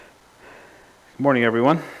Good morning,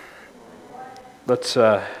 everyone. Let's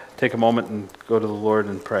take a moment and go to the Lord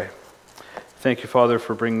and pray. Thank you, Father,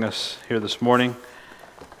 for bringing us here this morning.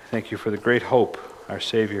 Thank you for the great hope, our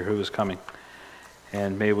Savior who is coming.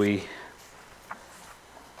 And may we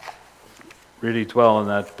really dwell in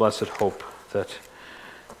that blessed hope that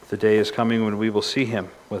the day is coming when we will see him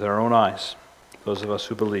with our own eyes, those of us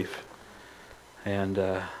who believe.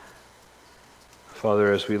 And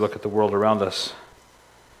Father, as we look at the world around us,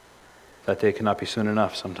 that day cannot be soon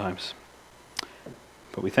enough sometimes.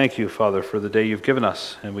 But we thank you, Father, for the day you've given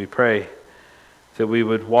us, and we pray that we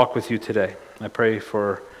would walk with you today. I pray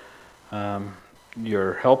for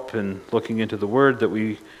your help in looking into the Word, that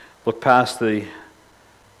we look past the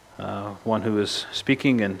one who is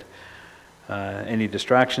speaking and any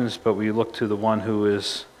distractions, but we look to the one who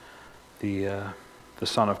is the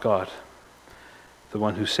Son of God, the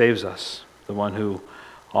one who saves us, the one who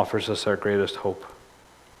offers us our greatest hope,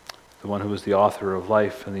 the one who is the author of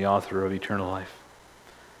life and the author of eternal life.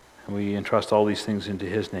 And we entrust all these things into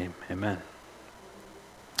his name. Amen.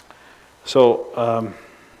 So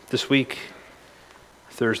this week,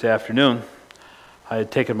 Thursday afternoon, I had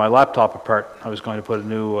taken my laptop apart. I was going to put a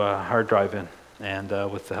new hard drive in, and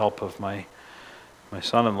with the help of my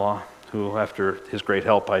son-in-law, who after his great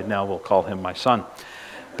help, I now will call him my son.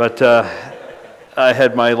 But I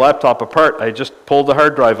had my laptop apart. I just pulled the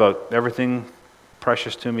hard drive out. Everything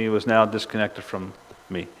precious to me was now disconnected from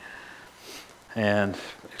me, and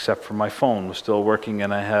except for my phone was still working,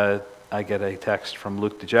 and I get a text from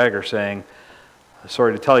Luke de Jager saying,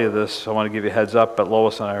 "Sorry to tell you this, I want to give you a heads up, but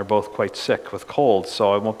Lois and I are both quite sick with colds,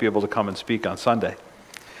 so I won't be able to come and speak on Sunday."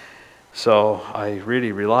 So I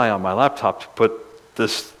really rely on my laptop to put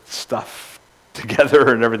this stuff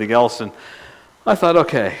together and everything else, and I thought,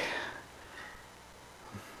 okay,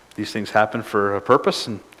 these things happen for a purpose,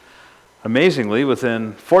 and amazingly,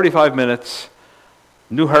 within 45 minutes,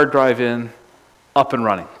 new hard drive in, up and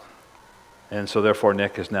running. And so therefore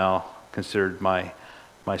Nick is now considered my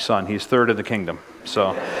son. He's third in the kingdom.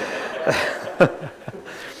 So,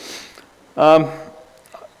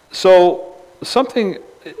 so something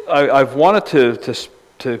I've wanted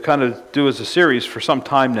to kind of do as a series for some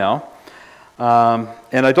time now.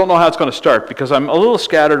 And I don't know how it's going to start because I'm a little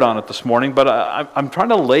scattered on it this morning, but I'm trying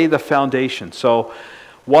to lay the foundation. So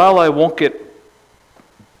while I won't get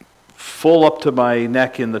full up to my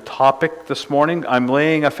neck in the topic this morning, I'm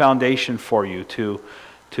laying a foundation for you to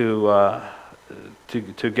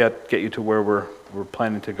get you to where we're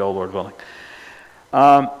planning to go, Lord willing.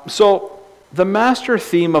 So the master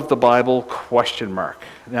theme of the Bible, ?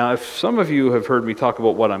 Now, if some of you have heard me talk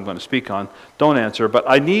about what I'm going to speak on, don't answer, but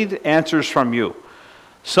I need answers from you.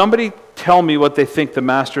 Somebody tell me what they think the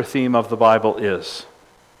master theme of the Bible is.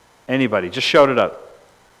 Anybody, just shout it out.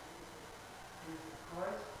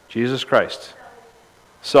 Jesus Christ.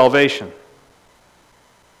 Salvation.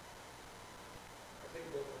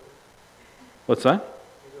 What's that?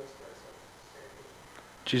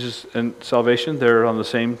 Jesus and salvation, they're on the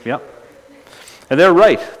same, yeah. And they're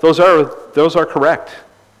right. Those are correct.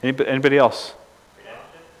 Anybody else?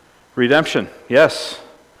 Redemption, yes.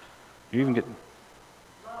 You even get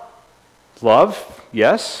love,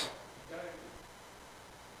 yes.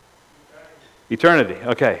 Eternity,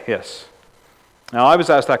 okay, yes. Now, I was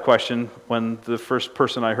asked that question when the first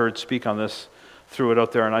person I heard speak on this threw it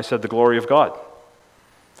out there, and I said the glory of God.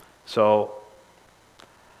 So,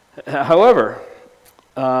 however,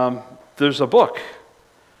 there's a book,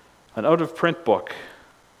 an out-of-print book.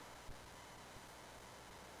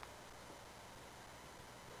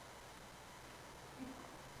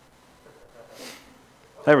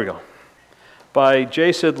 There we go. By J.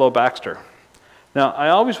 Sidlow Baxter. Now, I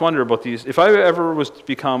always wonder about these. If I ever was to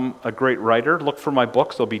become a great writer, look for my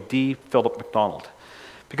books. They'll be D. Philip MacDonald.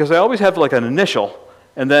 Because I always have like an initial,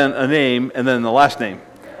 and then a name, and then the last name.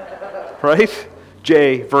 Right?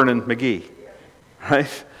 J. Vernon McGee.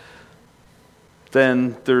 Right?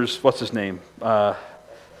 Then there's, what's his name? The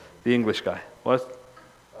English guy. What?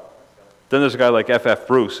 Then there's a guy like F.F.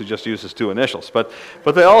 Bruce who just uses two initials. But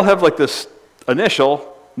they all have like this initial,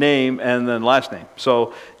 name, and then last name.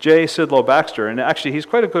 So J. Sidlow Baxter, and actually he's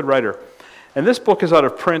quite a good writer. And this book is out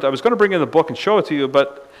of print. I was going to bring in the book and show it to you,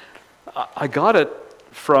 but I got it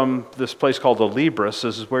from this place called the Libris.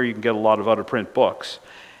 This is where you can get a lot of out-of-print books.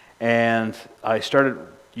 And I started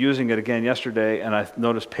using it again yesterday, and I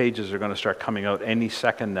noticed pages are going to start coming out any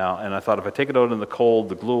second now. And I thought if I take it out in the cold,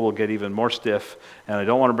 the glue will get even more stiff, and I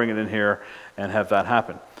don't want to bring it in here and have that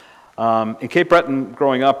happen. In Cape Breton,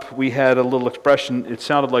 growing up, we had a little expression. It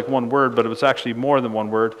sounded like one word, but it was actually more than one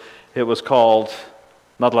word. It was called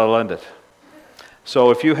 "Nadla Lendit." So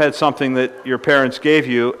if you had something that your parents gave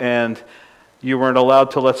you and you weren't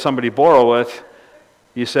allowed to let somebody borrow it,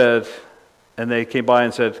 you said, and they came by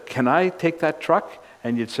and said, "Can I take that truck?"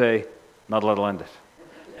 And you'd say, "Not allowed to lend it."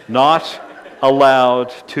 Not allowed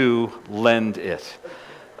to lend it.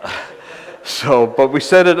 So, but we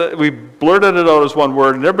said it, we blurted it out as one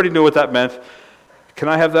word, and everybody knew what that meant. "Can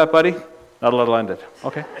I have that, buddy?" "Not allowed to lend it."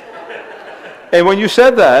 "Okay." And when you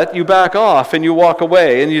said that, you back off and you walk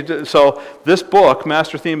away. And so this book,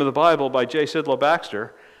 Master Theme of the Bible by J. Sidlow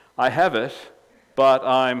Baxter, I have it, but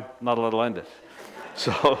I'm not allowed to lend it.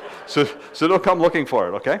 So don't come looking for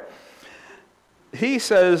it, okay? He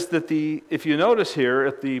says that if you notice here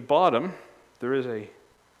at the bottom, there is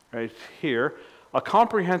right here, a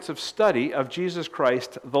comprehensive study of Jesus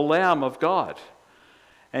Christ, the Lamb of God.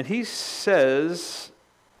 And he says,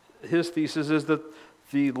 his thesis is that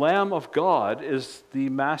the Lamb of God is the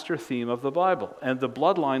master theme of the Bible, and the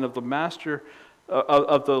bloodline of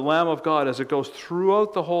the Lamb of God as it goes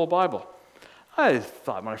throughout the whole Bible. I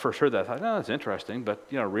thought when I first heard that, I thought, "Oh, that's interesting, but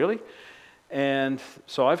really?" And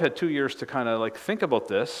so I've had 2 years to kind of think about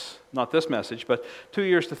this, not this message, but 2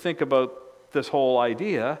 years to think about this whole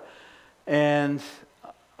idea, and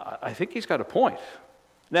I think he's got a point.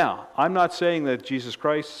 Now, I'm not saying that Jesus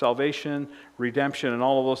Christ, salvation, redemption, and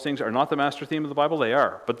all of those things are not the master theme of the Bible. They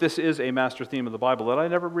are. But this is a master theme of the Bible that I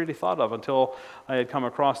never really thought of until I had come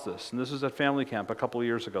across this. And this was at family camp a couple of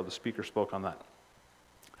years ago. The speaker spoke on that.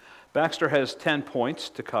 Baxter has 10 points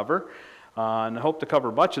to cover, and I hope to cover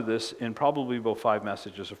much of this in probably about 5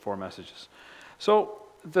 messages or 4 messages. So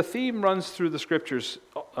the theme runs through the scriptures.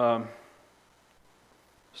 It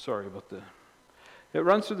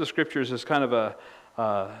runs through the scriptures as kind of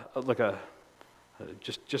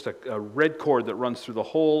just a red cord that runs through the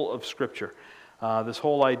whole of Scripture. This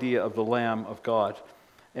whole idea of the Lamb of God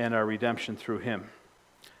and our redemption through Him.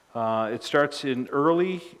 It starts in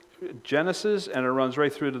early Genesis and it runs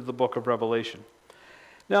right through to the book of Revelation.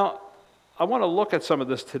 Now, I want to look at some of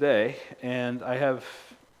this today, and I have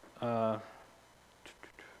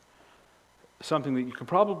something that you can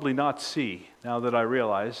probably not see now that I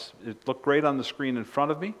realize. It looked great on the screen in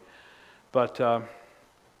front of me, but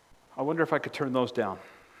I wonder if I could turn those down.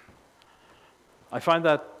 I find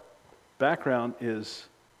that background is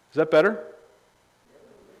that better?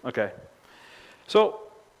 Okay. So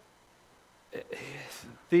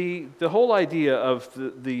the whole idea of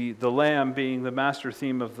the Lamb being the master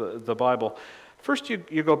theme of the Bible, first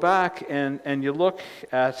you go back and you look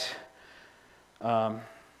at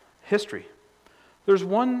history. There's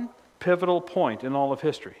one pivotal point in all of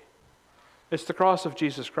history. It's the cross of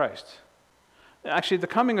Jesus Christ. Actually, the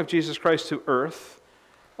coming of Jesus Christ to earth,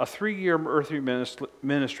 a 3-year earthly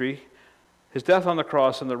ministry, his death on the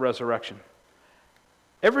cross, and the resurrection.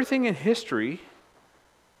 Everything in history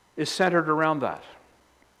is centered around that.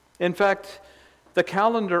 In fact, the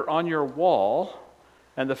calendar on your wall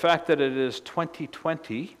and the fact that it is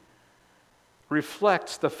 2020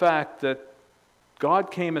 reflects the fact that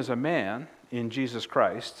God came as a man in Jesus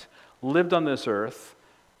Christ, lived on this earth,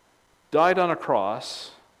 died on a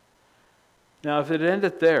cross. Now, if it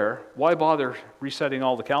ended there, why bother resetting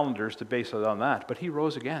all the calendars to base it on that? But he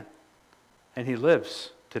rose again, and he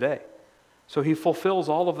lives today. So he fulfills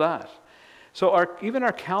all of that. So even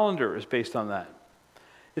our calendar is based on that.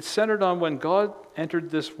 It's centered on when God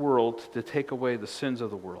entered this world to take away the sins of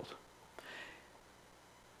the world.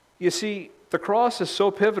 You see, the cross is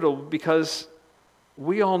so pivotal because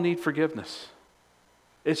we all need forgiveness.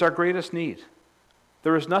 It's our greatest need.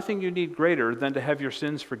 There is nothing you need greater than to have your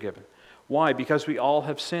sins forgiven. Why? Because we all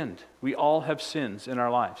have sinned. We all have sins in our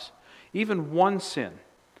lives. Even one sin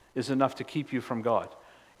is enough to keep you from God.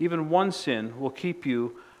 Even one sin will keep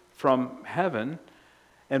you from heaven,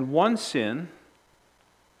 and one sin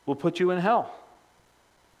will put you in hell.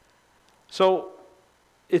 So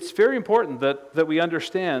it's very important that we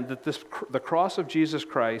understand that the cross of Jesus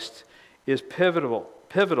Christ is pivotal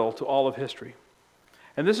to all of history.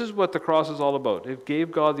 And this is what the cross is all about. It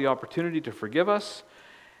gave God the opportunity to forgive us,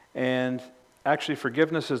 and actually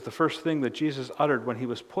forgiveness is the first thing that Jesus uttered when he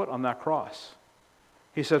was put on that cross.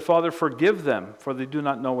 He said, "Father, forgive them, for they do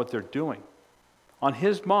not know what they're doing." On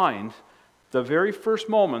his mind, the very first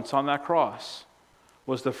moments on that cross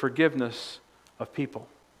was the forgiveness of people.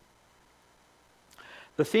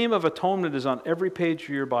 The theme of atonement is on every page of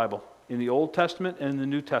your Bible, in the Old Testament and in the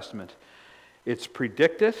New Testament. It's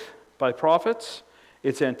predicted by prophets.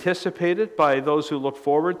 It's anticipated by those who look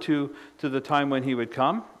forward to the time when he would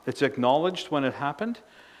come. It's acknowledged when it happened.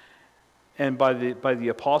 And by the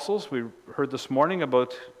apostles, we heard this morning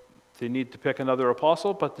about they need to pick another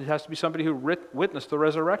apostle, but it has to be somebody who witnessed the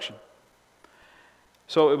resurrection.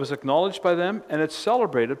 So it was acknowledged by them, and it's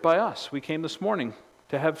celebrated by us. We came this morning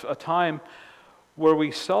to have a time where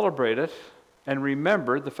we celebrate it and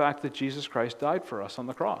remember the fact that Jesus Christ died for us on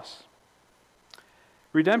the cross.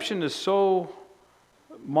 Redemption is so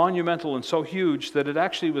monumental and so huge that it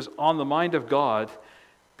actually was on the mind of God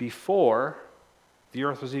before the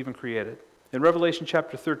earth was even created. In Revelation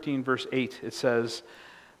chapter 13, verse 8, it says,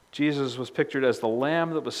 Jesus was pictured as the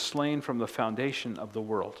lamb that was slain from the foundation of the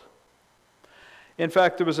world. In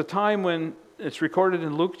fact, there was a time when, it's recorded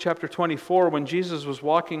in Luke chapter 24, when Jesus was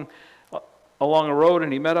walking along a road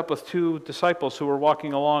and he met up with two disciples who were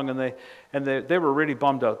walking along, and they were really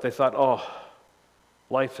bummed out. They thought, oh,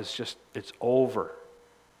 life is just, it's over.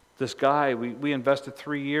 This guy, we invested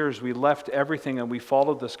 3 years, we left everything and we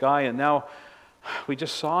followed this guy, and now we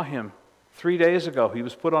just saw him 3 days ago. He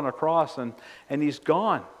was put on a cross and he's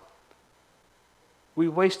gone. We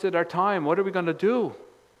wasted our time. What are we going to do?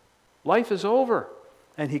 Life is over.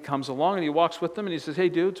 And he comes along and he walks with them and he says, hey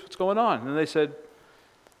dudes, what's going on? And they said,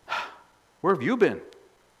 where have you been?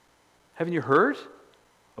 Haven't you heard?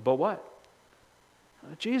 About what?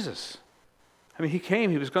 Jesus. I mean, he came,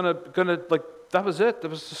 he was gonna like, that was it, that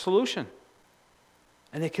was the solution.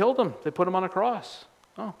 And they killed him, they put him on a cross.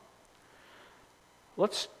 Oh.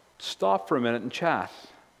 Let's stop for a minute and chat.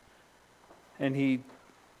 And he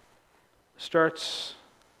starts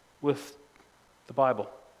with the Bible.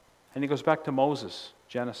 And he goes back to Moses,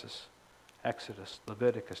 Genesis, Exodus,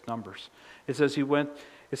 Leviticus, Numbers. It says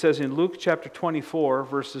in Luke chapter 24,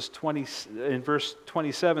 in verse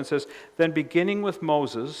 27, it says, then beginning with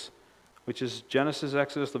Moses, which is Genesis,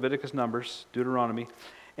 Exodus, Leviticus, Numbers, Deuteronomy,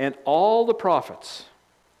 and all the prophets,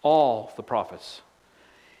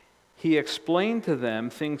 he explained to them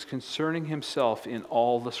things concerning himself in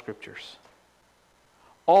all the scriptures.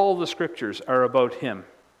 All the scriptures are about him.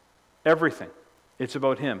 Everything. It's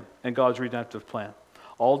about him and God's redemptive plan.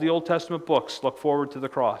 All the Old Testament books look forward to the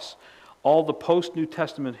cross. All the post-New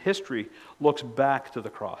Testament history looks back to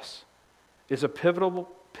the cross. It's a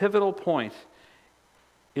pivotal point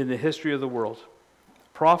in the history of the world.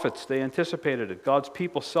 Prophets, they anticipated it. God's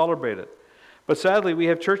people celebrate it. But sadly, we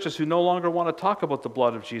have churches who no longer want to talk about the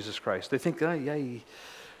blood of Jesus Christ. They think,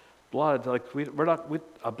 blood, like we're not with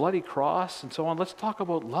a bloody cross and so on. Let's talk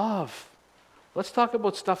about love. Let's talk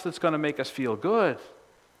about stuff that's going to make us feel good.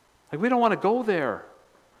 Like we don't want to go there.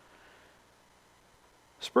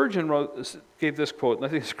 Spurgeon gave this quote, and I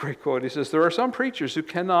think it's a great quote. He says, there are some preachers who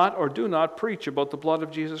cannot or do not preach about the blood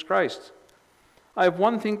of Jesus Christ. I have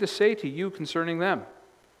one thing to say to you concerning them.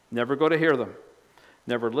 Never go to hear them.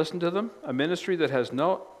 Never listen to them. A ministry that has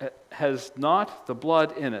not the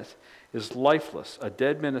blood in it is lifeless, a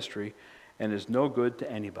dead ministry, and is no good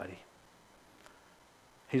to anybody.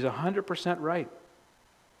 He's 100% right.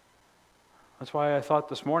 That's why I thought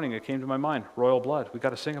this morning, it came to my mind, royal blood. We've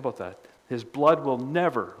got to sing about that. His blood will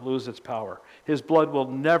never lose its power. His blood will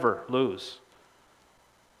never lose.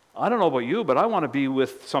 I don't know about you, but I want to be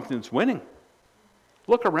with something that's winning.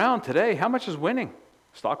 Look around today. How much is winning?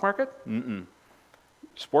 Stock market? Mm-mm.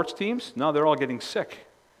 Sports teams? No, they're all getting sick.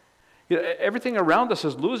 Everything around us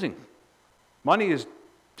is losing. Money is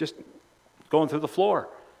just going through the floor.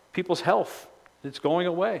 People's health, it's going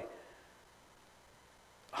away.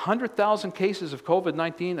 100,000 cases of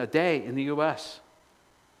COVID-19 a day in the U.S.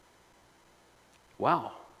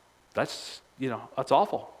 Wow, that's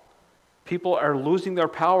awful. People are losing their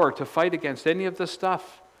power to fight against any of this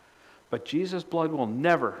stuff. But Jesus' blood will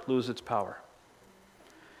never lose its power.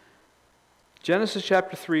 Genesis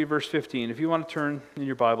chapter 3, verse 15. If you want to turn in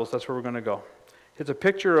your Bibles, that's where we're going to go. It's a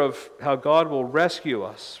picture of how God will rescue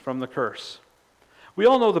us from the curse. We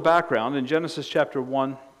all know the background in Genesis chapter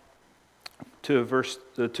 1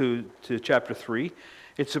 to chapter 3.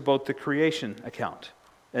 It's about the creation account.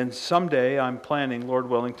 And someday I'm planning, Lord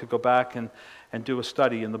willing, to go back and do a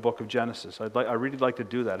study in the book of Genesis. I really like to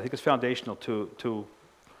do that. I think it's foundational to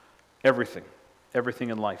everything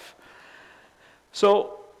in life.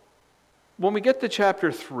 So when we get to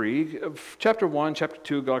chapter 3, chapter 1, chapter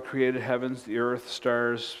 2, God created heavens, the earth,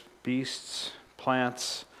 stars, beasts,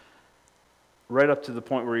 plants, right up to the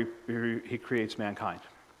point where he creates mankind.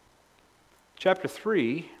 Chapter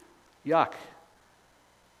 3, yuck.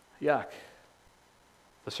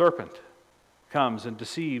 The serpent comes and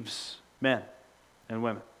deceives men and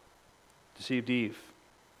women. Deceived Eve.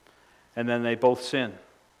 And then they both sin.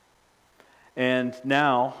 And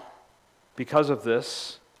now, because of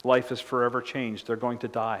this, life is forever changed. They're going to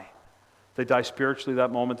die. They die spiritually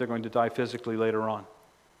that moment. They're going to die physically later on.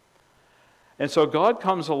 And so God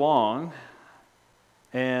comes along,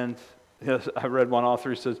 and I read one author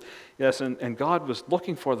who says, yes, and God was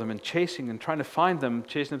looking for them and chasing and trying to find them,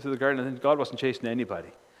 chasing them through the garden, and then God wasn't chasing anybody.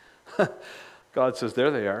 God says,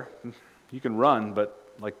 there they are. You can run,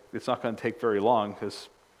 but Like, it's not going to take very long because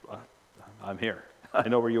I'm here. I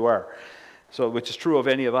know where you are. So, which is true of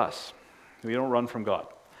any of us. We don't run from God.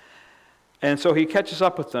 And so he catches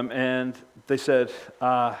up with them, and they said,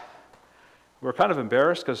 we're kind of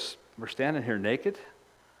embarrassed because we're standing here naked.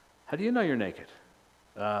 How do you know you're naked?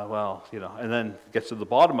 And then gets to the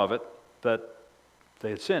bottom of it, that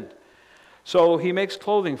they had sinned. So he makes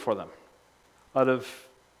clothing for them out of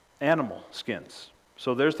animal skins.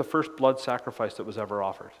 So there's the first blood sacrifice that was ever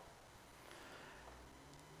offered.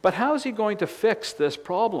 But how is he going to fix this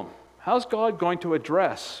problem? How's God going to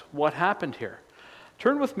address what happened here?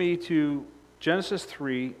 Turn with me to Genesis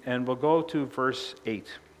 3, and we'll go to verse 8.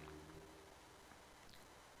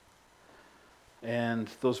 And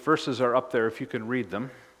those verses are up there if you can read them.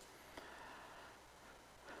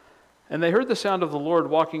 And they heard the sound of the Lord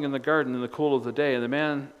walking in the garden in the cool of the day, and the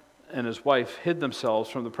man and his wife hid themselves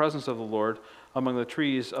from the presence of the Lord among the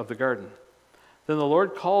trees of the garden. Then the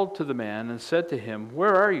Lord called to the man and said to him,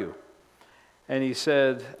 "Where are you?" And he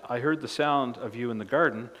said, "I heard the sound of you in the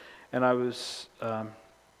garden, and I was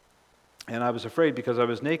afraid because I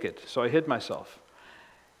was naked, so I hid myself."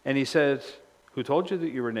 And he said, "Who told you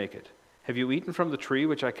that you were naked? Have you eaten from the tree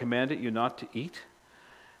which I commanded you not to eat?"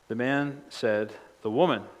 The man said, "The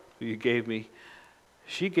woman who you gave me,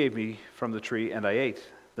 she gave me from the tree, and I ate."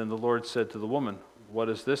 Then the Lord said to the woman, "What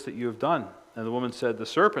is this that you have done?" And the woman said, "The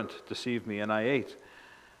serpent deceived me, and I ate."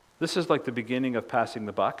 This is like the beginning of passing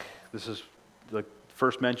the buck. This is the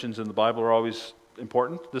first mentions in the Bible are always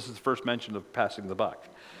important. This is the first mention of passing the buck.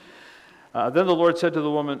 Then the Lord said to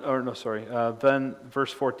the woman, then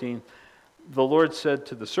verse 14, the Lord said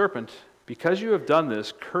to the serpent, "Because you have done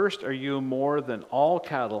this, cursed are you more than all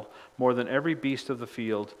cattle, more than every beast of the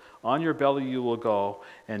field. On your belly you will go,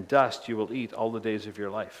 and dust you will eat all the days of your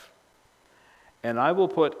life. And I will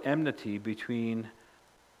put enmity between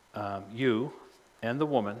you and the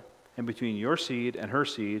woman, and between your seed and her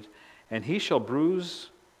seed, and he shall bruise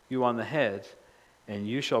you on the head, and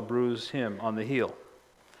you shall bruise him on the heel."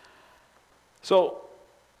 So,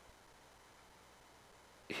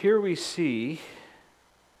 here we see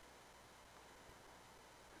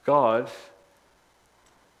God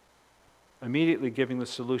immediately giving the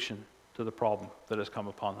solution to the problem that has come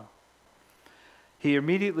upon them. He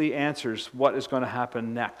immediately answers what is going to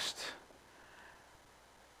happen next.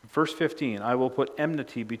 Verse 15, "I will put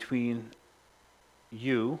enmity between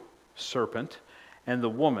you, serpent, and the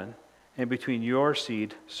woman, and between your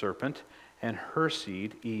seed, serpent, and her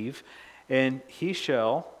seed, Eve, and he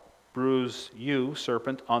shall bruise you,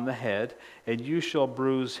 serpent, on the head, and you shall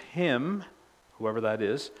bruise him," whoever that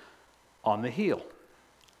is, "on the heel."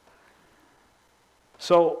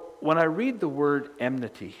 So when I read the word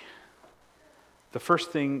enmity, the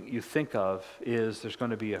first thing you think of is there's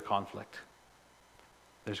going to be a conflict.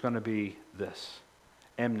 There's going to be this,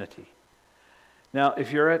 enmity. Now,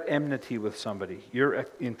 if you're at enmity with somebody, you're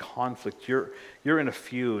in conflict, you're in a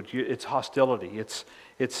feud, it's hostility,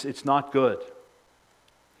 it's not good.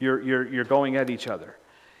 You're going at each other.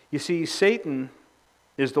 You see, Satan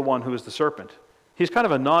is the one who is the serpent. He's kind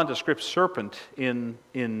of a nondescript serpent in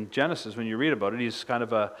Genesis when you read about it. He's kind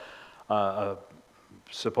of a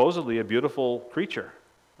supposedly a beautiful creature.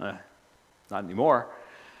 Not anymore,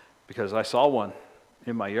 because I saw one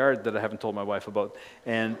in my yard that I haven't told my wife about.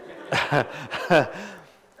 And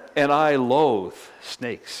and I loathe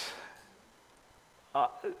snakes.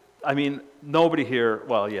 I mean, nobody here,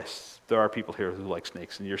 well, yes, there are people here who like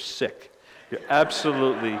snakes, and you're sick.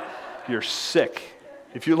 You're sick.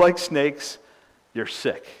 If you like snakes, you're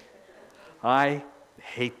sick. I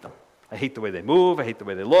hate them. I hate the way they move. I hate the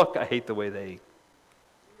way they look. I hate the way they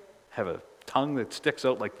have a tongue that sticks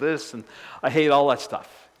out like this, and I hate all that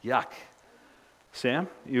stuff. Yuck. Sam,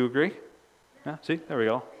 you agree? Yeah, see, there we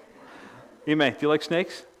go. Ime, do you like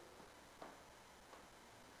snakes?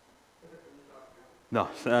 No,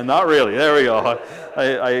 not really. There we go.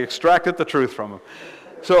 I extracted the truth from him.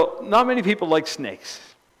 So, not many people like snakes.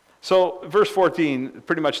 So, verse 14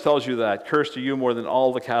 pretty much tells you that. "Cursed are you more than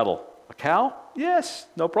all the cattle." A cow? Yes,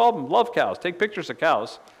 no problem. Love cows. Take pictures of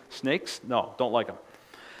cows. Snakes? No, don't like them.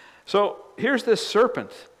 So, here's this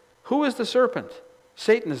serpent. Who is the serpent?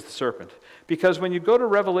 Satan is the serpent. Because when you go to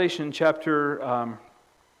Revelation chapter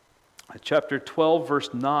 12,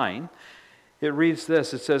 verse 9, it reads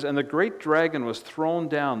this. It says, "And the great dragon was thrown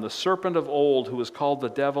down, the serpent of old, who was called the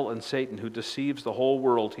devil and Satan, who deceives the whole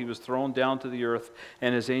world. He was thrown down to the earth,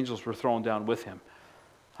 and his angels were thrown down with him."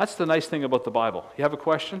 That's the nice thing about the Bible. You have a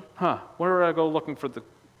question? Where do I go looking for the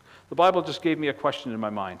Bible just gave me a question in my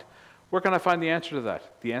mind. Where can I find the answer to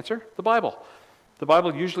that? The answer? The Bible. The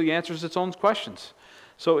Bible usually answers its own questions.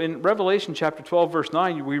 So in Revelation chapter 12, verse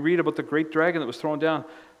 9, we read about the great dragon that was thrown down,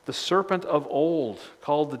 the serpent of old,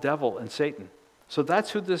 called the devil and Satan. So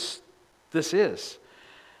that's who this is.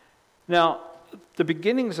 Now, the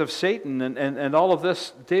beginnings of Satan and all of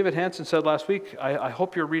this, David Hansen said last week, I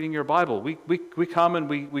hope you're reading your Bible. We come and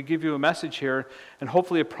we give you a message here, and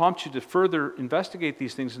hopefully it prompts you to further investigate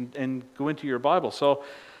these things and go into your Bible. So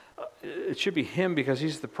it should be him because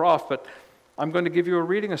he's the prof, but I'm going to give you a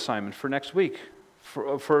reading assignment for next week,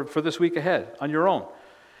 for this week ahead, on your own.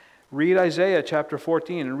 Read Isaiah chapter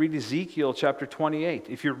 14 and read Ezekiel chapter 28.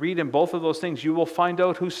 If you read in both of those things, you will find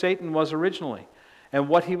out who Satan was originally and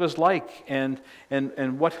what he was like and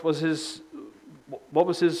what was his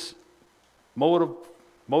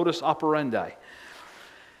modus operandi.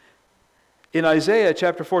 In Isaiah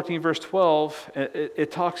chapter 14 verse 12,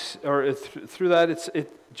 it talks, or through that,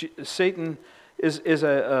 Satan is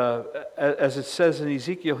as it says in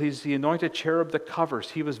Ezekiel, he's the anointed cherub that covers.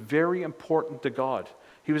 He was very important to God.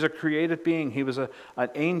 He was a created being. He was an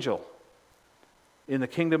angel in the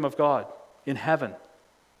kingdom of God, in heaven.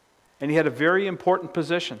 And he had a very important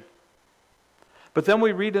position. But then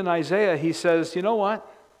we read in Isaiah, he says, you know what?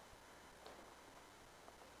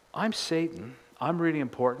 I'm Satan. I'm really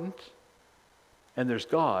important. And there's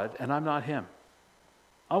God, and I'm not him.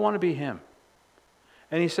 I want to be him.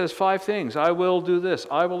 And he says 5 things. I will do this.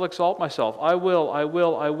 I will exalt myself. I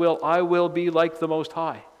will be like the Most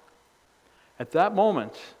High. At that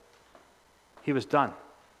moment, he was done.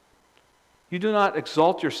 You do not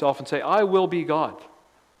exalt yourself and say, I will be God.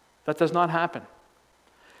 That does not happen.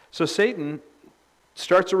 So Satan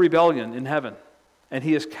starts a rebellion in heaven, and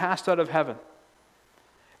he is cast out of heaven.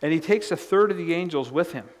 And he takes 1/3 of the angels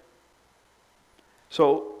with him.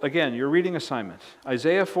 So again, your reading assignment,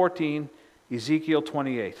 Isaiah 14, Ezekiel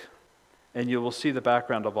 28, and you will see the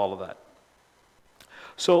background of all of that.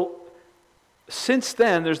 So since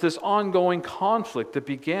then, there's this ongoing conflict that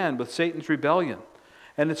began with Satan's rebellion,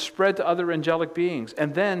 and it spread to other angelic beings.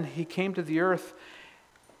 And then he came to the earth,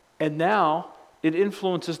 and now it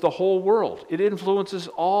influences the whole world. It influences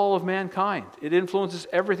all of mankind. It influences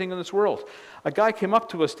everything in this world. A guy came up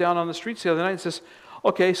to us down on the streets the other night and says,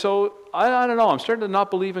 okay, so I don't know, I'm starting to not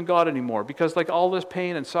believe in God anymore because like all this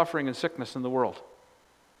pain and suffering and sickness in the world.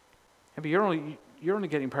 Yeah, but you're only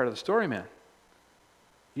getting part of the story, man.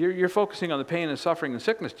 You're focusing on the pain and suffering and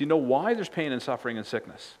sickness. Do you know why there's pain and suffering and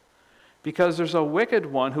sickness? Because there's a wicked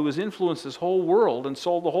one who has influenced this whole world and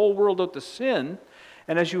sold the whole world out to sin.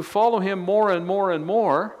 And as you follow him more and more and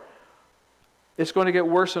more, it's going to get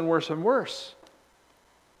worse and worse and worse.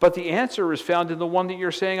 But the answer is found in the one that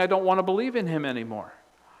you're saying, I don't want to believe in him anymore.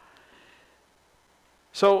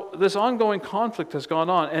 So this ongoing conflict has gone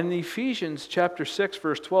on. And in Ephesians chapter 6,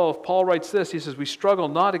 verse 12, Paul writes this. He says, we struggle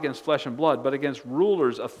not against flesh and blood, but against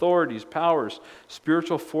rulers, authorities, powers,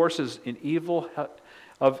 spiritual forces in evil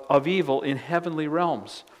of evil in heavenly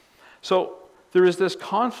realms. So there is this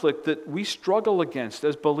conflict that we struggle against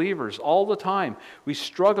as believers all the time. We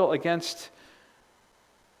struggle against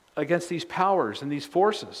these powers and these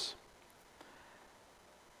forces.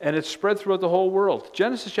 And it's spread throughout the whole world.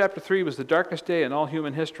 Genesis chapter 3 was the darkest day in all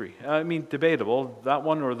human history. I mean, debatable, that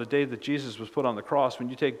one or the day that Jesus was put on the cross. When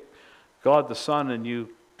you take God the Son and you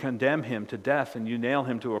condemn him to death and you nail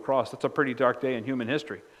him to a cross, that's a pretty dark day in human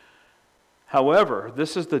history. However,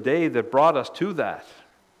 this is the day that brought us to that.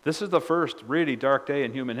 This is the first really dark day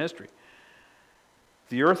in human history.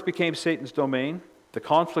 The earth became Satan's domain. The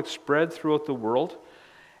conflict spread throughout the world.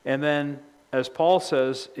 And then, as Paul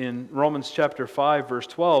says in Romans chapter 5, verse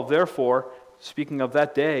 12, therefore, speaking of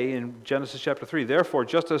that day in Genesis chapter 3, therefore,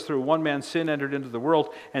 just as through one man sin entered into the world,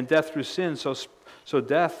 and death through sin, so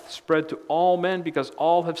death spread to all men because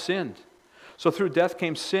all have sinned. So through death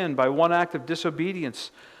came sin by one act of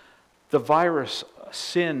disobedience. The virus,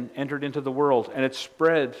 sin, entered into the world, and it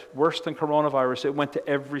spread worse than coronavirus. It went to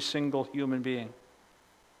every single human being.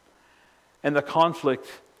 And the conflict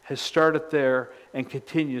has started there and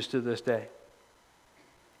continues to this day.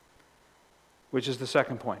 Which is the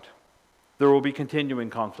second point. There will be continuing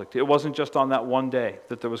conflict. It wasn't just on that one day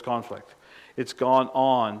that there was conflict. It's gone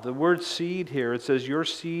on. The word seed here, it says your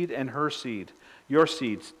seed and her seed. Your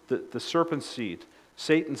seed, the serpent's seed,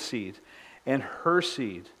 Satan's seed, and her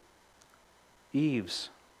seed, Eve's,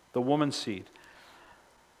 the woman's seed.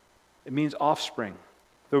 It means offspring.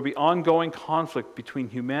 There will be ongoing conflict between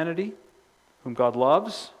humanity, whom God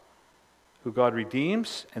loves, who God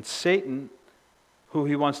redeems, and Satan, who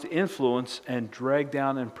he wants to influence and drag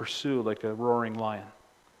down and pursue like a roaring lion.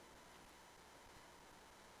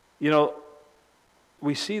 You know,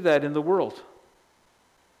 we see that in the world.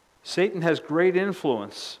 Satan has great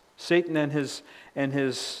influence. Satan and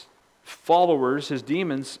his followers, his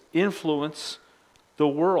demons, influence the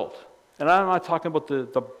world. And I'm not talking about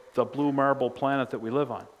the blue marble planet that we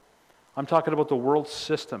live on. I'm talking about the world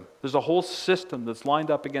system. There's a whole system that's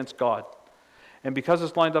lined up against God. And because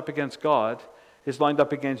it's lined up against God, it's lined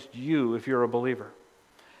up against you if you're a believer.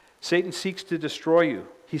 Satan seeks to destroy you.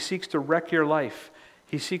 He seeks to wreck your life.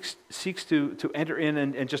 He seeks to enter in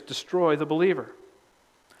and just destroy the believer.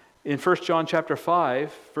 In 1 John chapter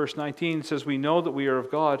 5, verse 19, it says, "We know that we are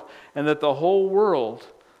of God, and that the whole world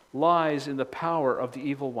lies in the power of the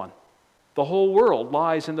evil one." The whole world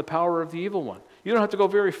lies in the power of the evil one. You don't have to go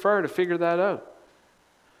very far to figure that out.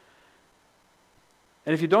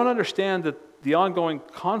 And if you don't understand that the ongoing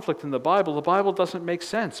conflict in the Bible doesn't make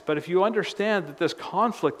sense. But if you understand that this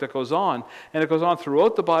conflict that goes on, and it goes on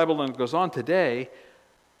throughout the Bible and it goes on today,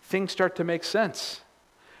 things start to make sense.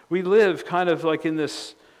 We live kind of like in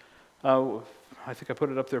this, I think I put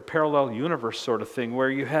it up there, parallel universe sort of thing, where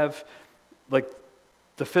you have like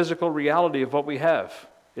the physical reality of what we have.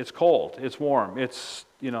 It's cold, it's warm, it's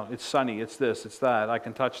sunny, it's this, it's that, I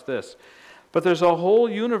can touch this. But there's a whole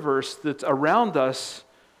universe that's around us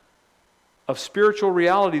of spiritual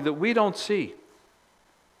reality that we don't see.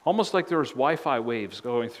 Almost like there's Wi-Fi waves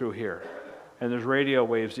going through here. And there's radio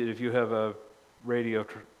waves that if you have a radio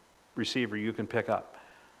receiver you can pick up.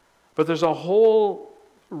 But there's a whole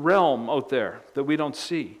realm out there that we don't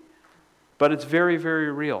see. But it's very, very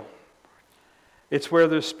real. It's where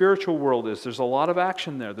the spiritual world is. There's a lot of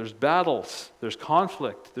action there. There's battles. There's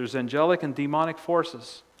conflict. There's angelic and demonic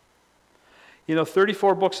forces.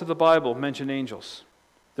 34 books of the Bible mention angels.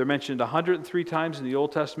 They're mentioned 103 times in the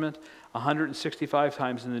Old Testament, 165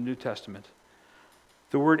 times in the New Testament.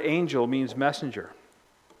 The word angel means messenger.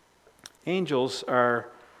 Angels are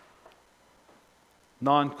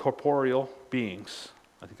non-corporeal beings.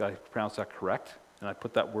 I think I pronounced that correct. And I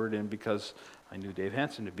put that word in because I knew Dave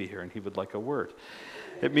Hansen would be here and he would like a word.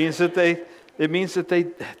 It means that they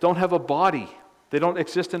don't have a body. They don't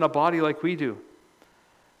exist in a body like we do.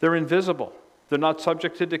 They're invisible. They're not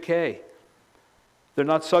subject to decay. They're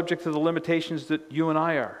not subject to the limitations that you and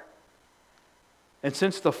I are. And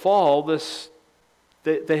since the fall,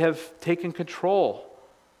 they have taken control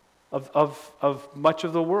of much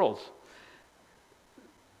of the world.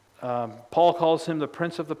 Paul calls him the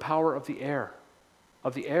prince of the power of the air.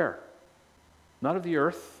 Of the air. Not of the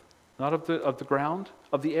earth, not of the ground,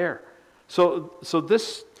 of the air. So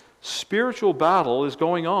this spiritual battle is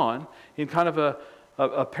going on in kind of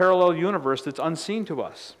a parallel universe that's unseen to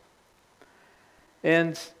us.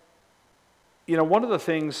 And, one of the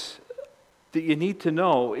things that you need to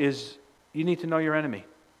know is you need to know your enemy.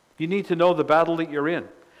 You need to know the battle that you're in.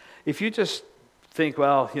 If you just think,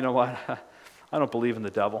 well, you know what, I don't believe in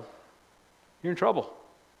the devil, you're in trouble.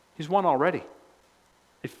 He's won already.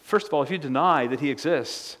 First of all, if you deny that he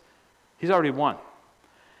exists, he's already won.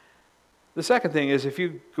 The second thing is if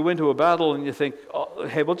you go into a battle and you think, oh,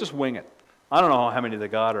 hey, we'll just wing it. I don't know how many they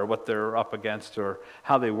got or what they're up against or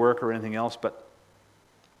how they work or anything else, but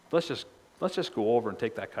let's just go over and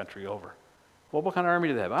take that country over. Well, what kind of army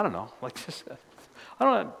do they have? I don't know.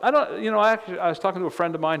 I was talking to a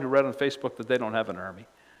friend of mine who read on Facebook that they don't have an army.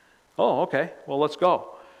 Oh, okay. Well, let's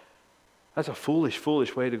go. That's a foolish,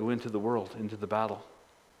 foolish way to go into the world, into the battle.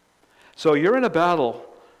 So you're in a battle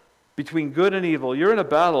between good and evil. You're in a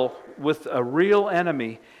battle with a real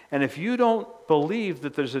enemy. And if you don't believe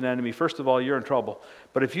that there's an enemy, first of all, you're in trouble.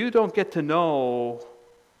 But if you don't get to know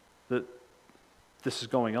that this is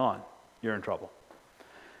going on, you're in trouble.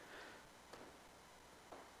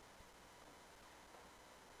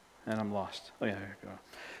 And I'm lost. Oh, yeah, here we go.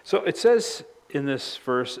 So it says in this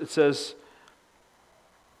verse, it says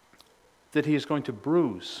that he is going to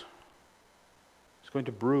bruise. He's going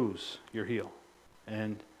to bruise your heel.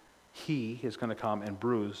 And he is going to come and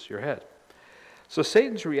bruise your head. So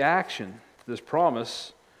Satan's reaction to this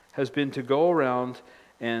promise has been to go around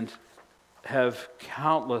and have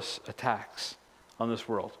countless attacks on this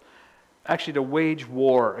world. Actually, to wage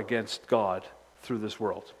war against God through this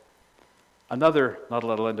world. Another Not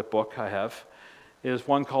Allowed to Lend a book I have is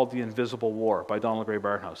one called The Invisible War by Donald Grey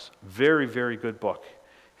Barnhouse. Very, very good book.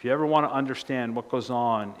 If you ever want to understand what goes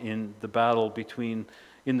on in the battle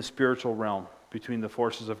in the spiritual realm, between the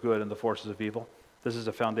forces of good and the forces of evil, this is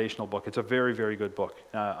a foundational book. It's a very, very good book.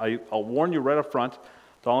 I'll warn you right up front,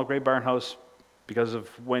 Donald Grey Barnhouse, because of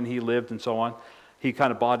when he lived and so on, he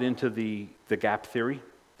kind of bought into the gap theory,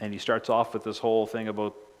 and he starts off with this whole thing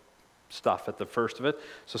about stuff at the first of it.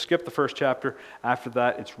 So skip the first chapter. After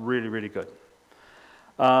that, it's really, really good.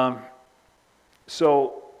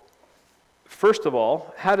 So, first of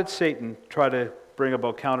all, how did Satan try to bring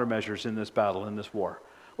about countermeasures in this battle, in this war?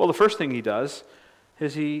 Well, the first thing he does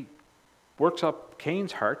is he works up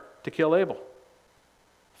Cain's heart to kill Abel.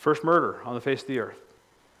 First murder on the face of the earth.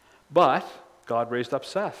 But God raised up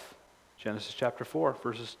Seth. Genesis chapter 4,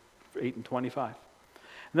 verses 8 and 25.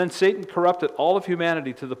 And then Satan corrupted all of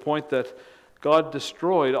humanity to the point that God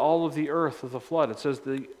destroyed all of the earth with a flood. It says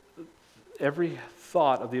every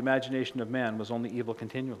thought of the imagination of man was only evil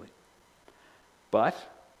continually. But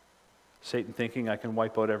Satan thinking, I can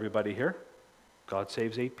wipe out everybody here. God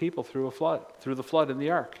saves 8 people through the flood in the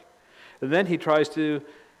ark. And then he tries to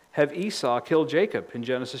have Esau kill Jacob in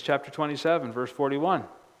Genesis chapter 27, verse 41.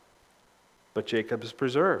 But Jacob is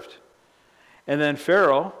preserved. And then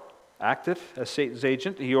Pharaoh acted as Satan's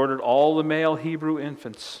agent. He ordered all the male Hebrew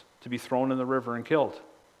infants to be thrown in the river and killed.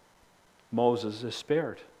 Moses is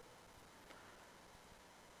spared.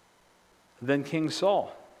 Then King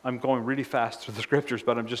Saul. I'm going really fast through the scriptures,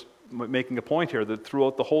 but I'm just making a point here that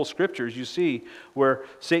throughout the whole scriptures you see where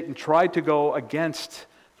Satan tried to go against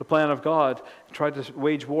the plan of God, tried to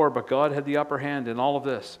wage war, but God had the upper hand in all of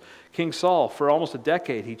this. King Saul, for almost a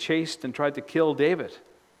decade, he chased and tried to kill David.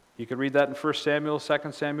 You can read that in 1 Samuel,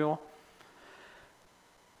 2 Samuel.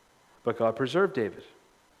 But God preserved David.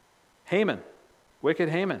 Haman, wicked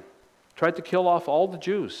Haman, tried to kill off all the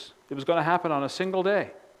Jews. It was going to happen on a single day.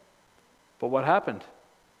 But what happened?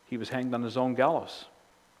 He was hanged on his own gallows.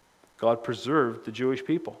 God preserved the Jewish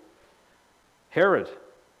people. Herod,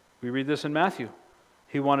 we read this in Matthew.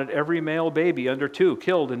 He wanted every male baby under 2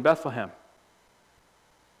 killed in Bethlehem.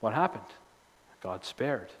 What happened? God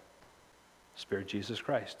spared Jesus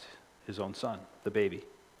Christ, his own son, the baby.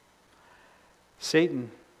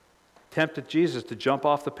 Satan tempted Jesus to jump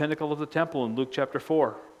off the pinnacle of the temple in Luke chapter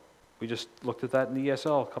 4. We just looked at that in the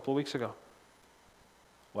ESL a couple of weeks ago.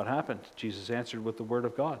 What happened? Jesus answered with the word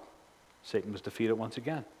of God. Satan was defeated once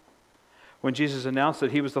again. When Jesus announced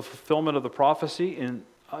that he was the fulfillment of the prophecy in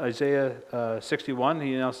Isaiah 61,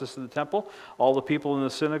 he announced this in the temple. All the people in the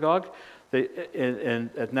synagogue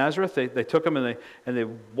at Nazareth, they took him and they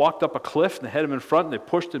walked up a cliff and they had him in front and they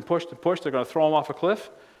pushed and pushed and pushed. They're going to throw him off a cliff.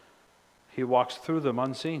 He walks through them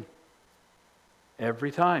unseen.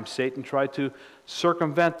 Every time Satan tried to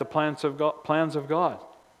circumvent the plans of God.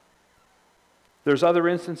 There's other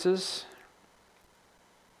instances.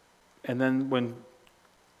 And then when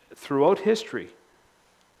throughout history,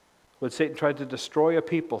 when Satan tried to destroy a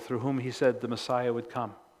people through whom he said the Messiah would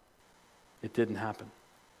come, it didn't happen.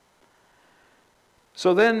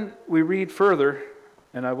 So then we read further,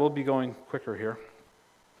 and I will be going quicker here,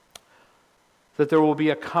 that there will be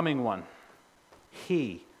a coming one.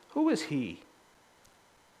 He. Who is he?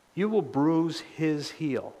 You will bruise his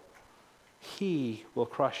heel. He will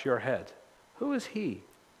crush your head. Who is he?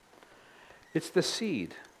 It's the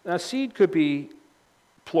seed. Now, seed could be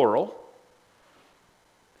plural.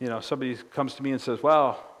 You know, somebody comes to me and says,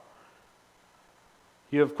 wow,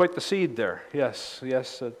 you have quite the seed there. Yes,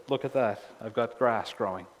 look at that. I've got grass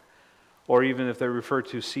growing. Or even if they refer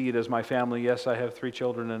to seed as my family, yes, I have 3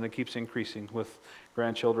 children and it keeps increasing with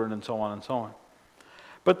grandchildren and so on and so on.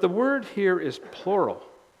 But the word here is plural.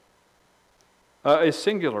 Is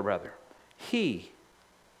singular rather. He.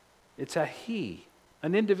 It's a he,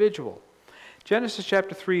 an individual. Genesis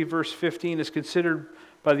chapter 3, verse 15 is considered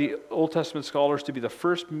by the Old Testament scholars to be the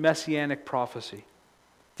first messianic prophecy.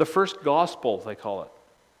 The first gospel, they call it.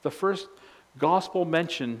 The first gospel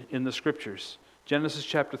mention in the scriptures. Genesis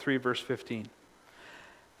chapter 3, verse 15.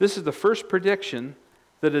 This is the first prediction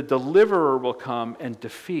that a deliverer will come and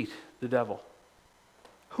defeat the devil.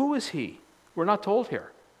 Who is he? We're not told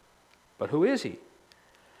here. But who is he?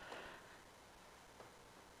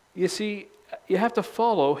 You see, you have to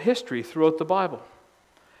follow history throughout the Bible.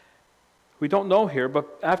 We don't know here,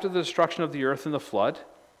 but after the destruction of the earth and the flood,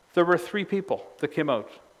 there were 3 people that came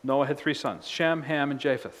out. Noah had 3 sons, Shem, Ham, and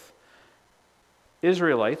Japheth.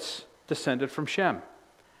 Israelites descended from Shem.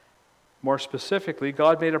 More specifically,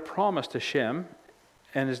 God made a promise to Shem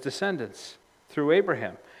and his descendants through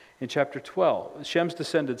Abraham. In chapter 12, Shem's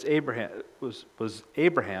descendants was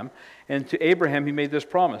Abraham, and to Abraham he made this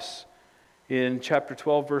promise. In chapter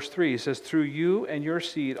 12, verse 3, he says, through you and your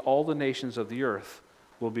seed, all the nations of the earth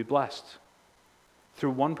will be blessed.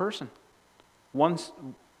 Through one person.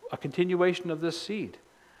 A continuation of this seed.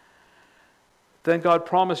 Then God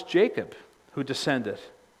promised Jacob, who descended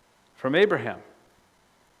from Abraham.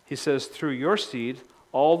 He says, through your seed,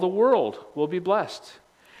 all the world will be blessed.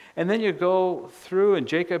 And then you go through, and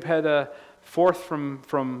Jacob had a fourth from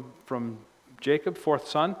Jacob, 4th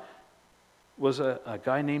son, was a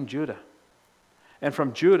guy named Judah. And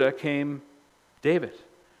from Judah came David.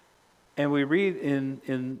 And we read in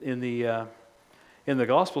the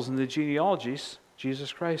Gospels, in the genealogies,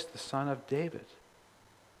 Jesus Christ, the son of David.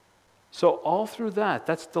 So all through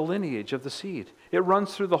that's the lineage of the seed. It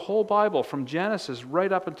runs through the whole Bible from Genesis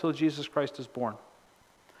right up until Jesus Christ is born.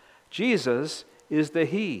 Jesus is the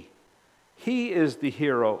He. He is the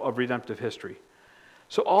hero of redemptive history.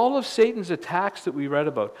 So all of Satan's attacks that we read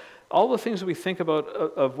about, all the things that we think about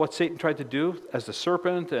of what Satan tried to do as the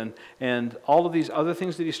serpent and all of these other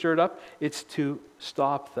things that he stirred up, it's to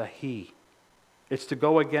stop the He. It's to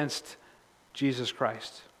go against Jesus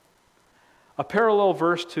Christ. A parallel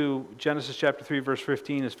verse to Genesis chapter 3, verse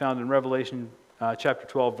 15 is found in Revelation chapter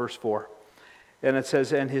 12, verse 4. And it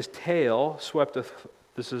says, and his tail swept,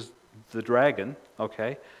 this is the dragon,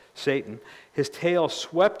 okay, Satan. His tail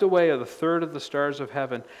swept away a third of the stars of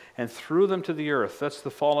heaven and threw them to the earth. That's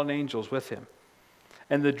the fallen angels with him.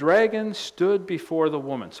 And the dragon stood before the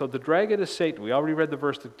woman. So the dragon is Satan. We already read the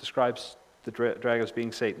verse that describes the dragon as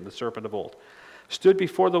being Satan, the serpent of old. Stood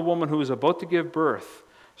before the woman who was about to give birth,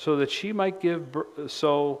 so that she might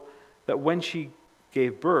so that when she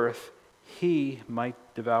gave birth, he might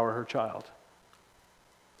devour her child.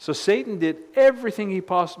 So Satan did everything he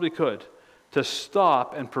possibly could to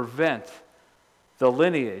stop and prevent the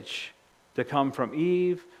lineage to come from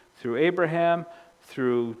Eve, through Abraham,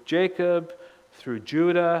 through Jacob, through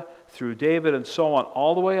Judah, through David, and so on,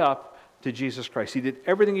 all the way up to Jesus Christ. He did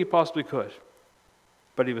everything he possibly could,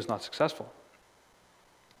 but he was not successful.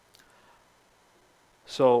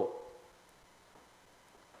 So,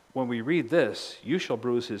 when we read this, you shall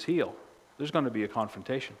bruise his heel, there's going to be a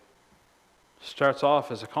confrontation. Starts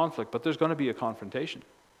off as a conflict, but there's going to be a confrontation.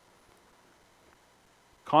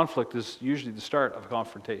 Conflict is usually the start of a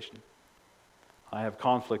confrontation. I have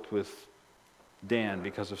conflict with Dan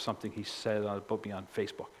because of something he said about me on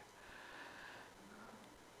Facebook.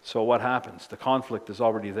 So what happens? The conflict is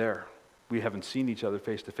already there. We haven't seen each other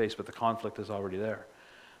face to face, but the conflict is already there.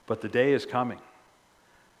 But the day is coming,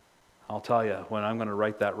 I'll tell you, when I'm going to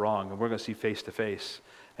right that wrong, and we're going to see face to face,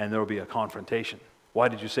 and there will be a confrontation. Why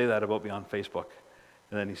did you say that about me on Facebook?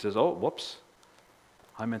 And then he says, oh, whoops,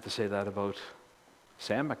 I meant to say that about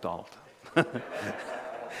Sam McDonald.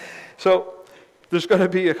 So there's going to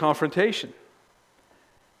be a confrontation.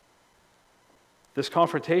 This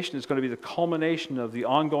confrontation is going to be the culmination of the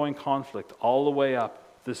ongoing conflict all the way up.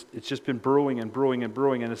 It's just been brewing and brewing and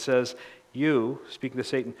brewing, and it says, you, speaking to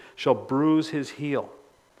Satan, shall bruise his heel.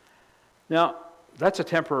 Now, that's a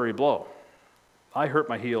temporary blow. I hurt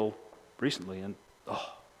my heel recently, and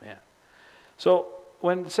oh, man. So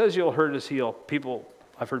when it says you'll hurt his heel,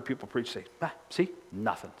 I've heard people preach, say, see,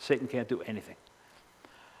 nothing. Satan can't do anything.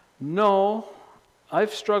 No,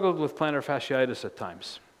 I've struggled with plantar fasciitis at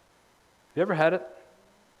times. Have you ever had it?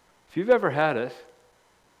 If you've ever had it,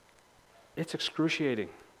 it's excruciating.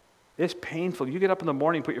 It's painful. You get up in the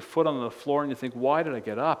morning, put your foot on the floor, and you think, why did I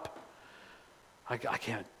get up? I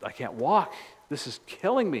can't walk. This is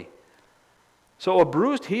killing me. So a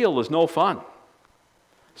bruised heel is no fun.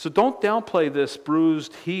 So don't downplay this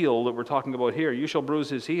bruised heel that we're talking about here. You shall bruise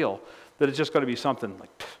his heel. That it's just going to be something like,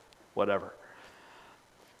 whatever.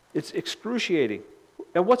 It's excruciating.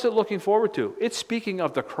 And what's it looking forward to? It's speaking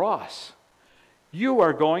of the cross. You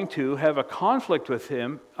are going to have a conflict with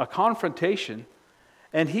him, a confrontation,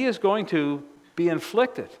 and he is going to be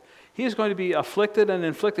inflicted. He is going to be afflicted and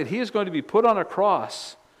inflicted. He is going to be put on a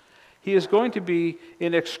cross. He is going to be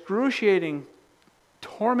in excruciating,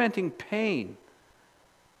 tormenting pain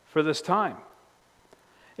for this time.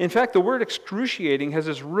 In fact, the word excruciating has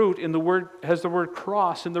its root in the word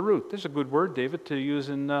cross in the root. There's a good word, David, to use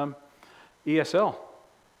in ESL.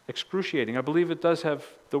 Excruciating. I believe it does have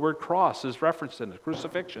the word cross is referenced in it,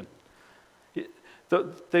 crucifixion.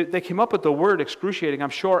 They came up with the word excruciating, I'm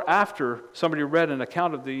sure, after somebody read an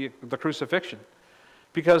account of the crucifixion.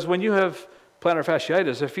 Because when you have plantar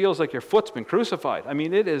fasciitis, it feels like your foot's been crucified. I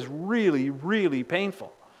mean, it is really, really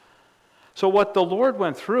painful. So what the Lord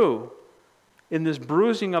went through in this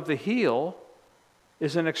bruising of the heel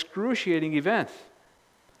is an excruciating event.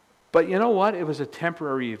 But you know what? It was a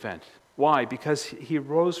temporary event. Why? Because he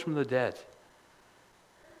rose from the dead.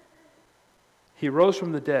 He rose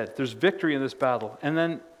from the dead. There's victory in this battle. And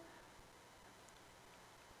then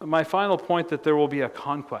my final point, that there will be a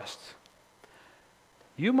conquest.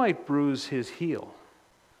 You might bruise his heel,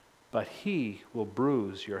 but he will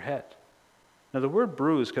bruise your head. Now the word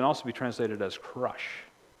bruise can also be translated as crush.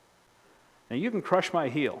 Now you can crush my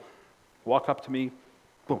heel. Walk up to me,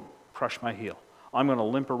 boom, crush my heel. I'm going to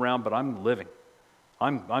limp around, but I'm living.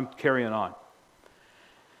 I'm carrying on.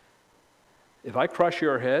 If I crush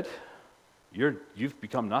your head, you've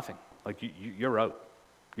become nothing. Like you're out.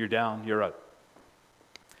 You're down, you're out.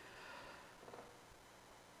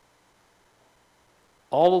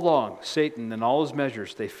 All along, Satan and all his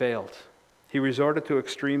measures, they failed. He resorted to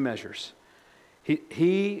extreme measures.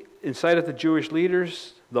 He incited the Jewish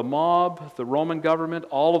leaders, the mob, the Roman government,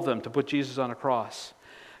 all of them to put Jesus on a cross.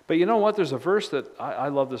 But you know what? There's a verse that, I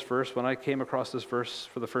love this verse. When I came across this verse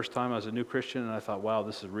for the first time, I was a new Christian, and I thought, wow,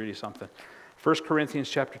 this is really something. 1 Corinthians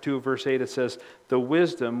chapter 2, verse 8, it says, "The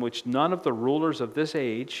wisdom which none of the rulers of this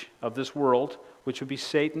age, of this world," which would be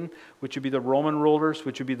Satan, which would be the Roman rulers,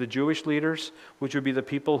 which would be the Jewish leaders, which would be the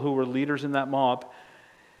people who were leaders in that mob,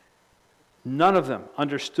 none of them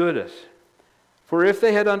understood it. For if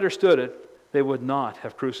they had understood it, they would not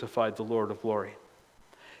have crucified the Lord of glory.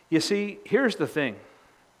 You see, here's the thing.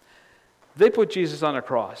 They put Jesus on a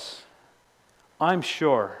cross. I'm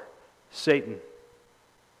sure Satan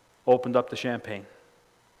opened up the champagne.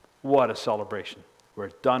 What a celebration. We're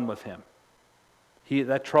done with him.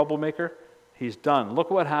 That troublemaker, he's done. Look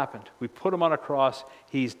what happened. We put him on a cross.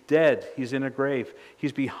 He's dead. He's in a grave.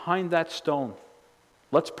 He's behind that stone.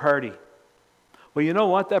 Let's party. Well, you know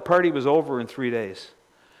what? That party was over in 3 days.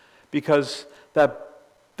 Because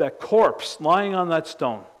that corpse lying on that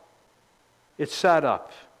stone, it sat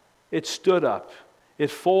up. It stood up. It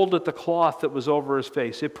folded the cloth that was over his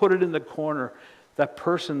face. It put it in the corner. That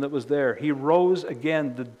person that was there, he rose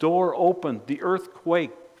again. The door opened. The earth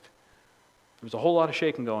quaked. There was a whole lot of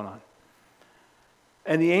shaking going on.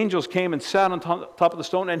 And the angels came and sat on top of the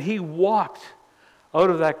stone, and he walked out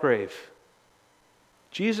of that grave.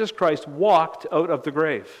 Jesus Christ walked out of the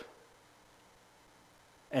grave.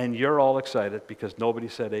 And you're all excited because nobody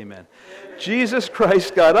said amen. Jesus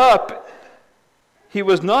Christ got up. He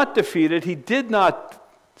was not defeated. He did not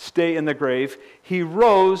stay in the grave. He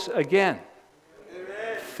rose again.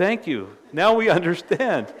 Amen. Thank you. Now we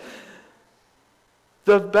understand.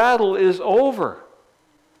 The battle is over.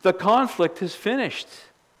 The conflict is finished.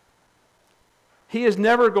 He is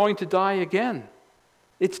never going to die again.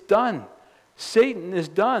 It's done. Satan is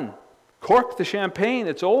done. Cork the champagne.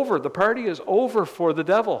 It's over. The party is over for the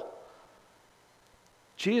devil.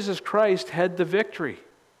 Jesus Christ had the victory.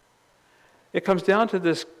 It comes down to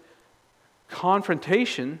this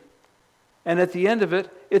confrontation, and at the end of it,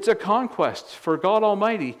 it's a conquest for God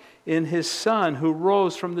Almighty in His Son who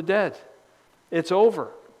rose from the dead. It's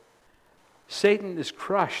over. Satan is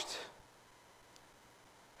crushed.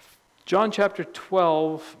 John chapter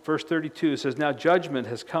 12, verse 32 says, "Now judgment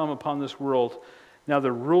has come upon this world. Now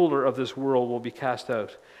the ruler of this world will be cast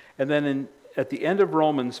out." And then at the end of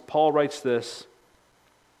Romans, Paul writes this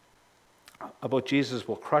about Jesus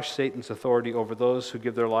will crush Satan's authority over those who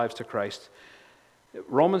give their lives to Christ.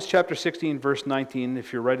 Romans chapter 16, verse 19,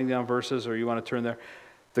 if you're writing down verses or you want to turn there,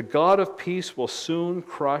 "The God of peace will soon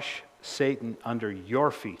crush Satan under your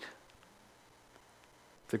feet.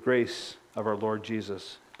 The grace of our Lord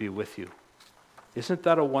Jesus be with you." Isn't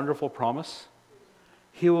that a wonderful promise?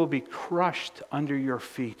 He will be crushed under your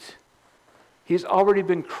feet. He's already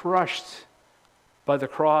been crushed by the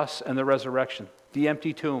cross and the resurrection, the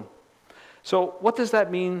empty tomb. So what does that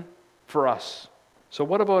mean for us? So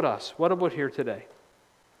what about us? What about here today?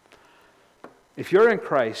 If you're in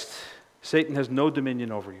Christ, Satan has no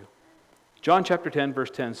dominion over you. John chapter 10, verse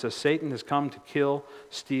 10 says, "Satan has come to kill,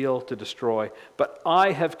 steal, to destroy. But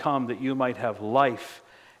I have come that you might have life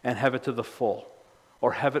and have it to the full,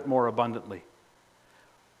 or have it more abundantly."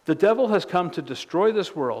 The devil has come to destroy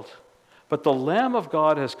this world, but the Lamb of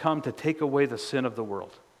God has come to take away the sin of the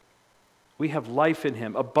world. We have life in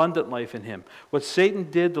Him, abundant life in Him. What Satan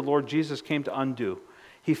did, the Lord Jesus came to undo.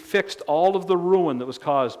 He fixed all of the ruin that was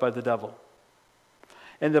caused by the devil.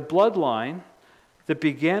 And the bloodline that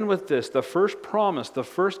began with this, the first promise, the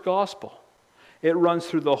first gospel, it runs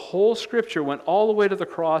through the whole Scripture, went all the way to the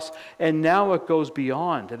cross, and now it goes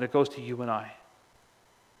beyond, and it goes to you and I.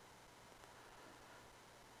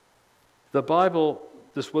 The Bible,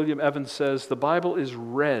 this William Evans says, the Bible is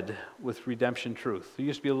red with redemption truth. There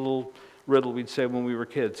used to be a little riddle we'd say when we were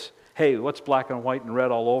kids. Hey, what's black and white and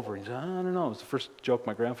red all over? He said, I don't know. It was the first joke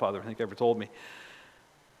my grandfather, I think, ever told me.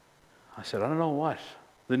 I said, I don't know what.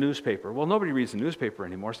 The newspaper. Well, nobody reads the newspaper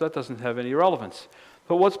anymore, so that doesn't have any relevance.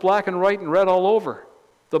 But what's black and white and red all over?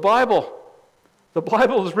 The Bible. The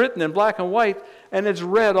Bible is written in black and white, and it's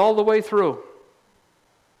red all the way through.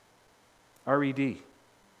 R-E-D.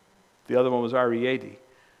 The other one was R-E-A-D.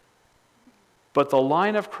 But the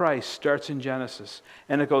line of Christ starts in Genesis,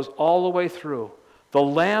 and it goes all the way through. The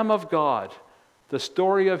Lamb of God, the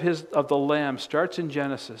story of the Lamb starts in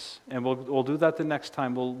Genesis, and we'll do that the next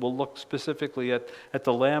time. We'll look specifically at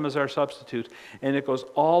the Lamb as our substitute, and it goes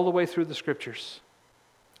all the way through the Scriptures,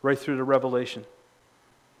 right through to Revelation.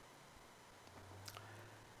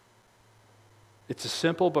 It's a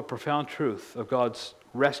simple but profound truth of God's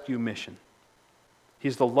rescue mission.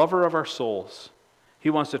 He's the lover of our souls. He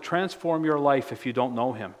wants to transform your life if you don't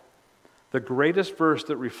know him. The greatest verse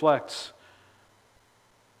that reflects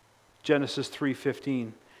Genesis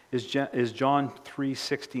 3:15 is John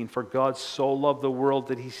 3:16. For God so loved the world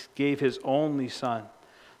that he gave his only Son,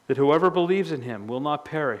 that whoever believes in him will not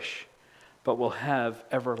perish, but will have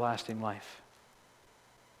everlasting life.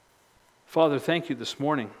 Father, thank you this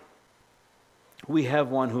morning. We have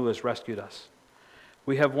one who has rescued us.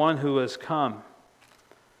 We have one who has come.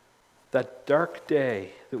 That dark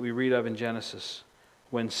day that we read of in Genesis,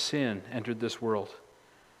 when sin entered this world,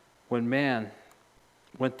 when man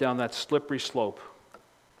went down that slippery slope,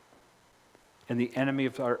 and the enemy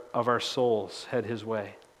of our souls had his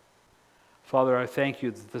way. Father, I thank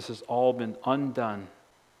you that this has all been undone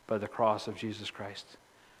by the cross of Jesus Christ.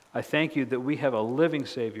 I thank you that we have a living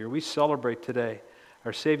Savior. We celebrate today.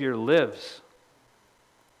 Our Savior lives.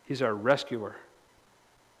 He's our rescuer.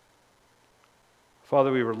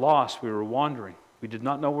 Father, we were lost. We were wandering. We did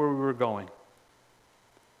not know where we were going.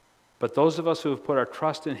 But those of us who have put our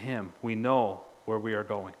trust in him, we know where we are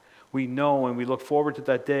going. We know and we look forward to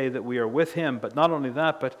that day that we are with him. But not only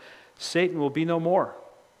that, but Satan will be no more.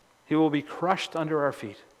 He will be crushed under our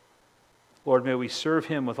feet. Lord, may we serve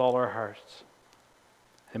him with all our hearts.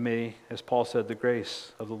 And may, as Paul said, the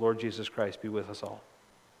grace of the Lord Jesus Christ be with us all.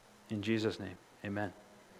 In Jesus' name, amen.